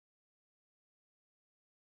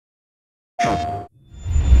All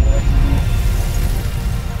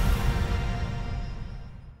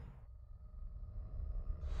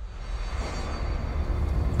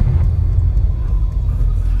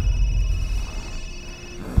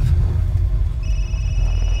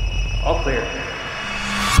clear.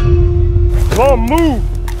 Come on, move!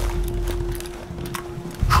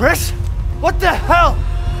 Chris? What the hell?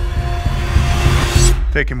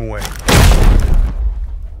 Take him away.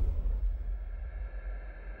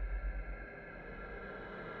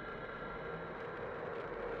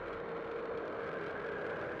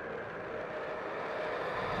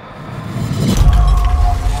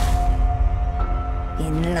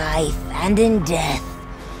 In life and in death,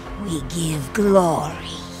 we give glory.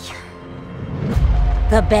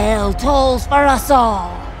 The bell tolls for us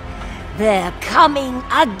all. They're coming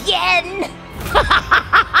again!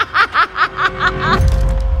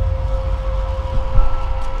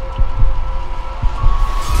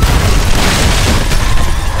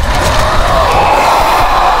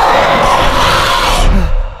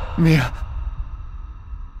 Mia.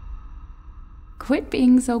 Quit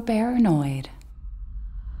being so paranoid.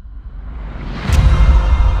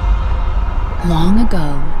 Long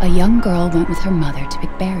ago, a young girl went with her mother to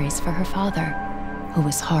pick berries for her father, who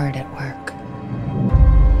was hard at work.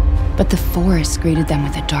 But the forest greeted them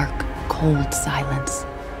with a dark, cold silence.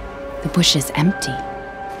 The bushes empty.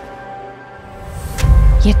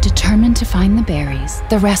 Yet determined to find the berries,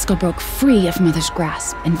 the rascal broke free of Mother's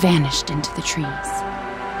grasp and vanished into the trees.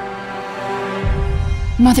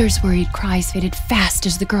 Mother's worried cries faded fast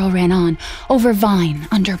as the girl ran on, over vine,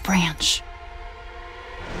 under branch,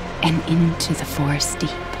 and into the forest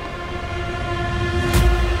deep.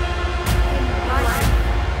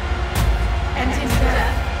 And in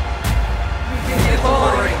death, we give you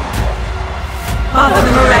glory.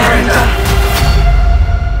 Mother Miranda.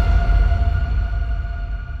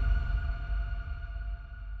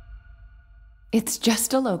 It's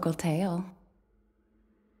just a local tale.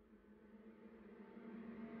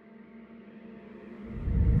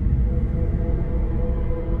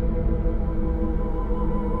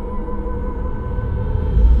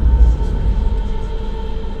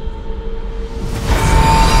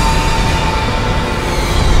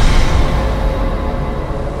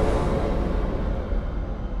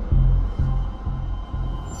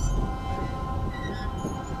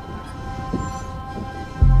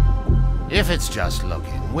 If it's just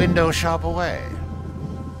looking, window shop away.